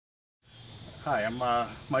Hi, I'm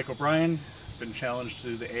Mike O'Brien. Been challenged to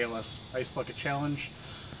do the ALS Ice Bucket Challenge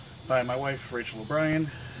by my wife, Rachel O'Brien.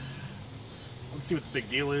 Let's see what the big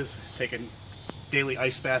deal is. Take a daily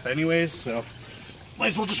ice bath anyways, so might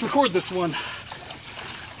as well just record this one.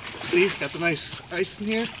 See, got the nice ice in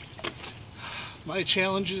here. My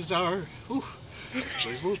challenges are,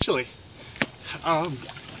 actually it's a little chilly.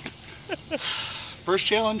 First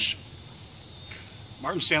challenge,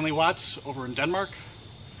 Martin Stanley Watts over in Denmark,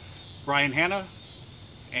 Brian Hanna,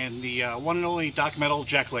 and the one and only Doc Metal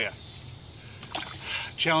Jack Leah.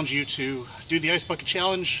 Challenge you to do the Ice Bucket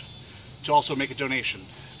Challenge, to also make a donation.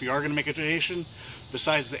 If you are going to make a donation,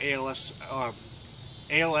 besides the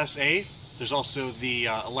ALSA, there's also the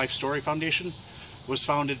Life Story Foundation. It was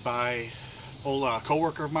founded by a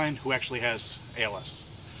co-worker of mine who actually has ALS.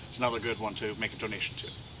 It's another good one to make a donation to.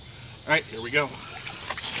 Alright, here we go.